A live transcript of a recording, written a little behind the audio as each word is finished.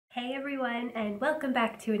Hey everyone, and welcome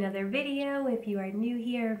back to another video. If you are new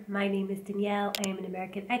here, my name is Danielle. I am an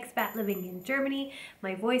American expat living in Germany.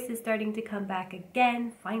 My voice is starting to come back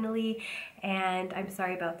again, finally, and I'm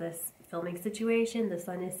sorry about this filming situation. The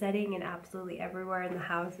sun is setting and absolutely everywhere in the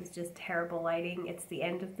house is just terrible lighting. It's the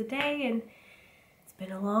end of the day and it's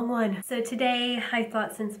been a long one. So today I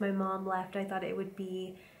thought, since my mom left, I thought it would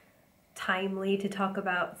be timely to talk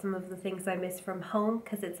about some of the things I miss from home,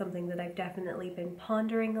 because it's something that I've definitely been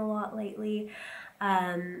pondering a lot lately.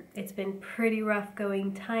 It's been pretty rough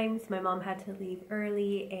going times. My mom had to leave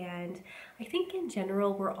early, and I think in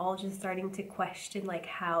general we're all just starting to question like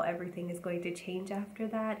how everything is going to change after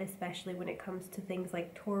that, especially when it comes to things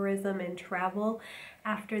like tourism and travel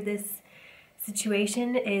after this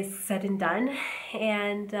situation is said and done.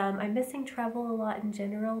 And I'm missing travel a lot in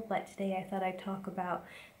general, but today I thought I'd talk about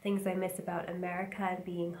things I miss about America and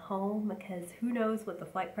being home, because who knows what the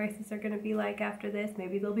flight prices are going to be like after this.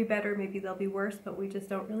 Maybe they'll be better, maybe they'll be worse, but we just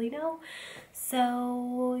don't really know.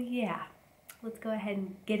 So yeah, let's go ahead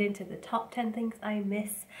and get into the top 10 things I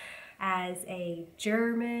miss as a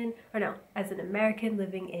as an American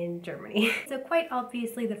living in Germany. So quite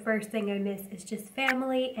obviously the first thing I miss is just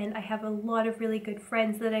family, and I have a lot of really good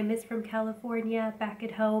friends that I miss from California back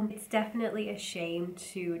at home. It's definitely a shame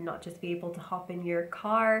to not just be able to hop in your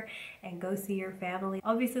car and go see your family.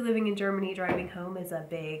 Obviously living in Germany, driving home is a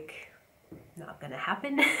big not gonna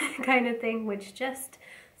happen kind of thing, which just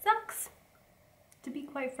sucks, to be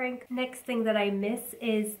quite frank. Next thing that I miss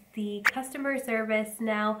is the customer service.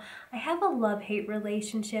 Now, I have a love-hate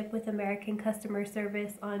relationship with American customer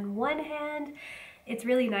service. On one hand, it's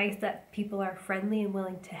really nice that people are friendly and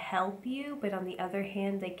willing to help you, but on the other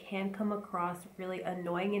hand, they can come across really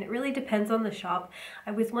annoying, and it really depends on the shop.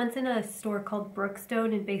 I was once in a store called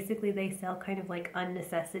Brookstone, and basically they sell kind of like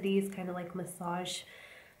unnecessities, kind of like massage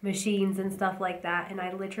machines and stuff like that, and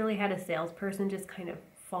I literally had a salesperson just kind of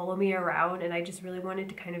follow me around, and I just really wanted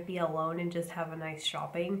to kind of be alone and just have a nice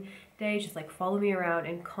shopping day, just like follow me around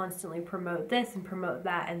and constantly promote this and promote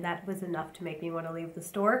that, and that was enough to make me want to leave the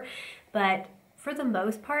store. But for the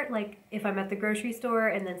most part, like if I'm at the grocery store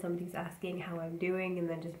and then somebody's asking how I'm doing and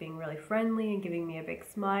then just being really friendly and giving me a big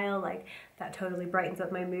smile, like that totally brightens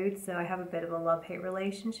up my mood. So I have a bit of a love-hate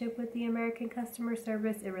relationship with the American customer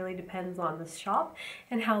service. It really depends on the shop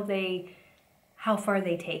and how far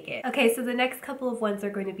they take it. Okay, so the next couple of ones are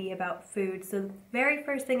going to be about food. So the very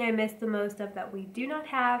first thing I miss the most of that we do not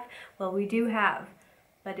have, well, we do have,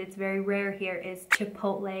 but it's very rare here, is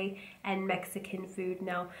Chipotle and Mexican food.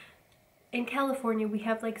 Now, in California, we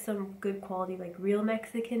have like some good quality, like real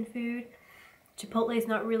Mexican food. Chipotle is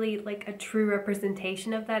not really like a true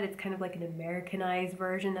representation of that. It's kind of like an Americanized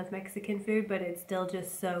version of Mexican food, but it's still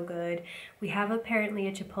just so good. We have apparently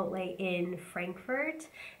a Chipotle in Frankfurt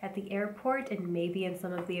at the airport and maybe in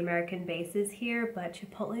some of the American bases here, but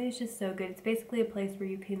Chipotle is just so good. It's basically a place where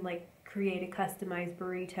you can like create a customized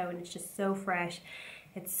burrito, and it's just so fresh.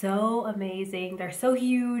 It's so amazing. They're so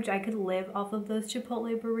huge. I could live off of those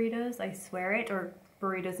Chipotle burritos, I swear it, or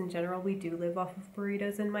burritos in general. We do live off of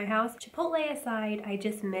burritos in my house. Chipotle aside, I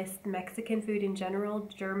just miss Mexican food in general.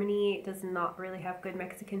 Germany does not really have good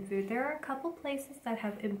Mexican food. There are a couple places that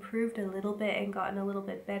have improved a little bit and gotten a little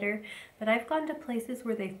bit better, but I've gone to places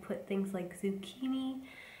where they've put things like zucchini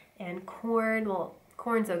and corn. Well,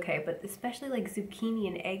 corn's okay, but especially like zucchini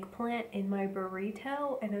and eggplant in my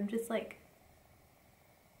burrito, and I'm just like,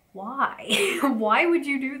 why? Why would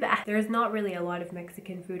you do that? There's not really a lot of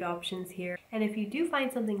Mexican food options here. And if you do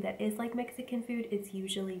find something that is like Mexican food, it's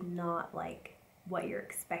usually not like what you're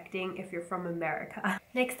expecting if you're from America.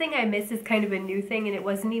 Next thing I miss is kind of a new thing, and it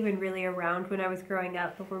wasn't even really around when I was growing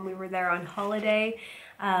up, but when we were there on holiday,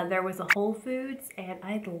 there was a Whole Foods, and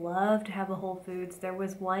I'd love to have a Whole Foods. There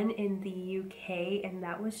was one in the UK, and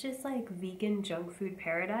that was just like vegan junk food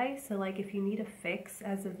paradise. So like if you need a fix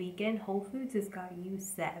as a vegan, Whole Foods has got you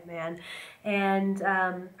set, man. And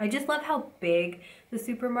I just love how big the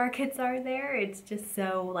supermarkets are there. It's just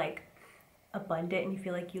so like abundant, and you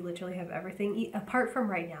feel like you literally have everything, apart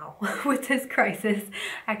from right now with this crisis.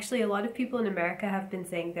 Actually, a lot of people in America have been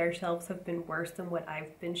saying their shelves have been worse than what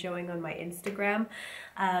I've been showing on my Instagram,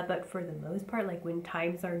 but for the most part, like when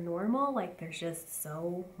times are normal, like there's just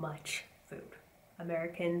so much food.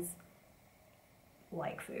 Americans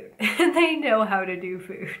like food. They know how to do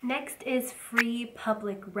food. Next is free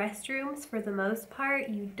public restrooms. For the most part,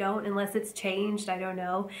 you don't, unless it's changed, I don't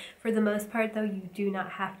know. For the most part though, you do not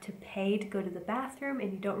have to pay to go to the bathroom,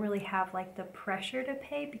 and you don't really have like the pressure to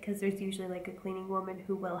pay, because there's usually like a cleaning woman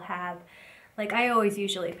who will have Like, I always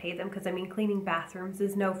usually pay them because, I mean, cleaning bathrooms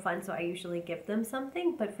is no fun, so I usually give them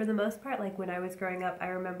something. But for the most part, like when I was growing up, I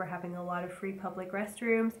remember having a lot of free public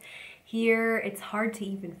restrooms. Here, it's hard to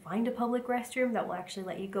even find a public restroom that will actually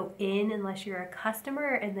let you go in unless you're a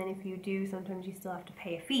customer, and then if you do, sometimes you still have to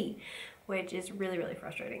pay a fee, which is really, really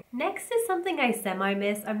frustrating. Next is something I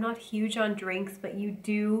semi-miss. I'm not huge on drinks, but you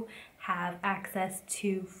do have access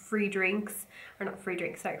to free drinks, or not free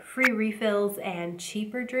drinks, sorry, free refills and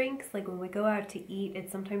cheaper drinks. Like when we go out to eat,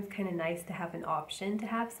 it's sometimes kind of nice to have an option to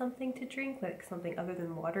have something to drink, like something other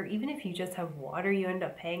than water. Even if you just have water, you end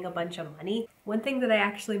up paying a bunch of money. One thing that I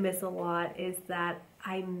actually miss a lot is that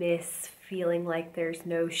I miss feeling like there's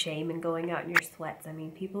no shame in going out in your sweats. I mean,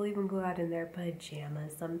 people even go out in their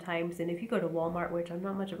pajamas sometimes, and if you go to Walmart, which I'm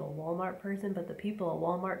not much of a Walmart person, but the people at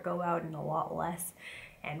Walmart go out in a lot less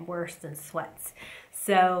and worse than sweats.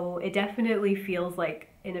 So it definitely feels like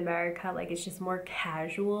in America, like it's just more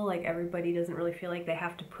casual. Like everybody doesn't really feel like they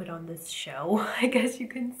have to put on this show, I guess you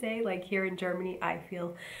can say. Like here in Germany, I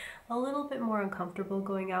feel a little bit more uncomfortable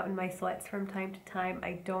going out in my sweats from time to time.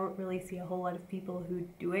 I don't really see a whole lot of people who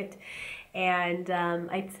do it. And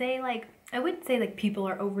I wouldn't say like people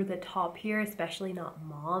are over the top here, especially not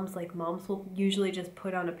moms. Like moms will usually just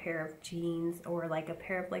put on a pair of jeans or like a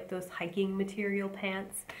pair of like those hiking material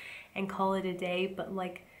pants and call it a day. But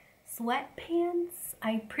like sweatpants,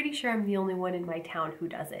 I'm pretty sure I'm the only one in my town who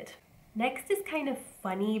does it. Next is kind of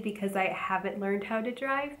funny because I haven't learned how to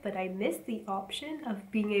drive, but I miss the option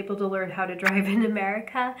of being able to learn how to drive in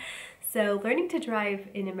America. So learning to drive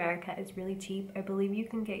in America is really cheap. I believe you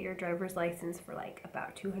can get your driver's license for like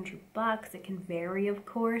about 200 bucks. It can vary, of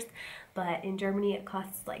course, but in Germany it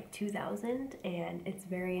costs like 2,000 and it's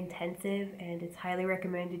very intensive, and it's highly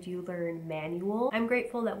recommended you learn manual. I'm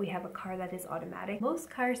grateful that we have a car that is automatic. Most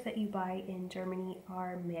cars that you buy in Germany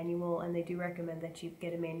are manual, and they do recommend that you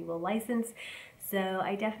get a manual license. So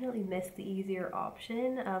I definitely miss the easier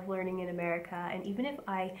option of learning in America, and even if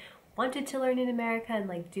I wanted to learn in America and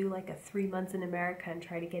like do like a 3 months in America and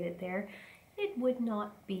try to get it there, it would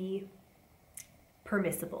not be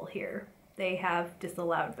permissible here. They have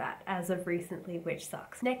disallowed that as of recently, which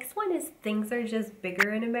sucks. Next one is things are just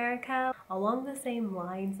bigger in America. Along the same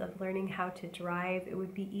lines of learning how to drive, it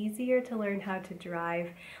would be easier to learn how to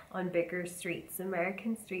drive on bigger streets.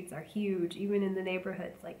 American streets are huge, even in the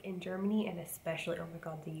neighborhoods like in Germany, and especially, oh my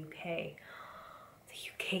god, the UK.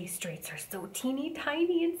 The UK streets are so teeny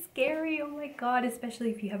tiny and scary, oh my god, especially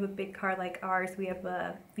if you have a big car like ours. We have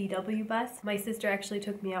a VW bus. My sister actually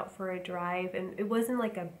took me out for a drive, and it wasn't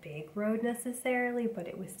like a big road necessarily, but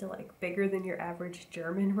it was still like bigger than your average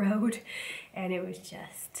German road, and it was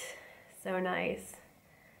just so nice.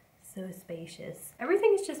 So spacious.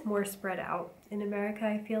 Everything is just more spread out in America,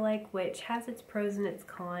 I feel like, which has its pros and its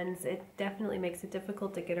cons. It definitely makes it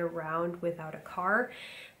difficult to get around without a car,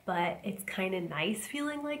 but it's kind of nice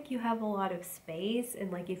feeling like you have a lot of space.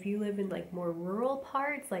 And like if you live in like more rural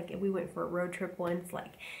parts, like we went for a road trip once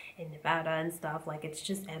like in Nevada and stuff, like it's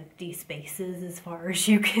just empty spaces as far as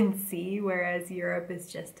you can see, whereas Europe is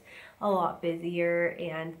just a lot busier,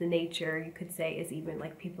 and the nature, you could say, is even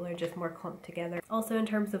like people are just more clumped together. Also in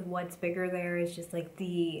terms of what's bigger there is just like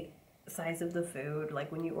the size of the food.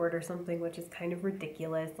 Like when you order something, which is kind of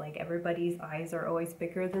ridiculous, like everybody's eyes are always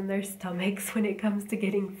bigger than their stomachs when it comes to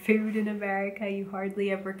getting food in America. You hardly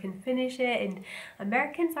ever can finish it, and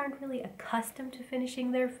Americans aren't really accustomed to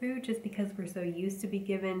finishing their food just because we're so used to be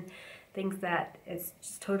given things that it's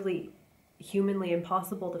just totally humanly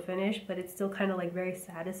impossible to finish, but it's still kind of like very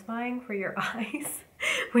satisfying for your eyes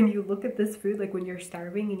when you look at this food, like when you're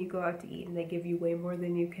starving and you go out to eat and they give you way more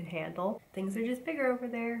than you can handle. Things are just bigger over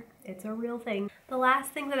there. It's a real thing. The last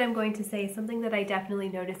thing that I'm going to say is something that I definitely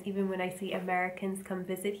notice even when I see Americans come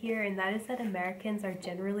visit here, and that is that Americans are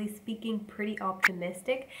generally speaking pretty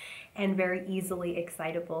optimistic and very easily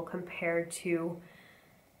excitable compared to,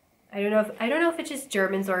 I don't know if it's just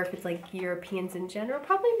Germans or if it's like Europeans in general,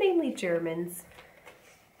 probably mainly Germans.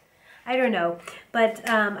 I don't know, but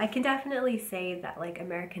I can definitely say that like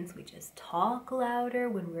Americans, we just talk louder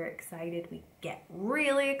when we're excited. We get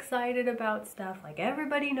really excited about stuff, like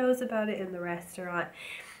everybody knows about it in the restaurant.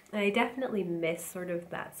 And I definitely miss sort of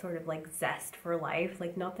that sort of like zest for life.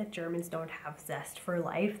 Like, not that Germans don't have zest for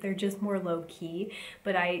life, they're just more low-key,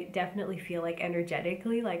 but I definitely feel like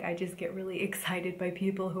energetically, like I just get really excited by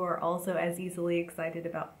people who are also as easily excited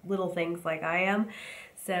about little things like I am.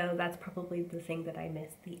 So that's probably the thing that I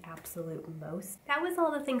miss the absolute most. That was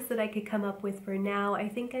all the things that I could come up with for now. I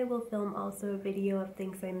think I will film also a video of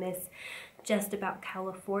things I miss just about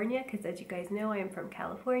California, because as you guys know, I am from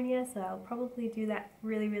California, so I'll probably do that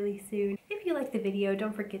really soon. If you like the video,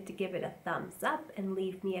 don't forget to give it a thumbs up and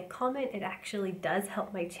leave me a comment. It actually does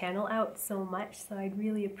help my channel out so much, so I'd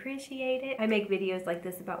really appreciate it. I make videos like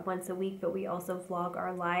this about once a week, but we also vlog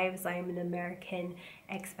our lives. I am an American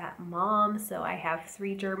expat mom, so I have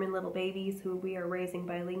 3 German little babies who we are raising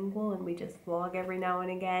bilingual, and we just vlog every now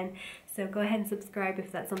and again. So go ahead and subscribe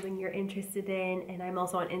if that's something you're interested in, and I'm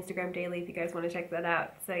also on Instagram daily if you guys want to check that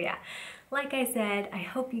out. So yeah, like I said, I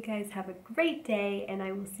hope you guys have a great day, and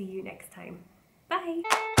I will see you next time. Bye!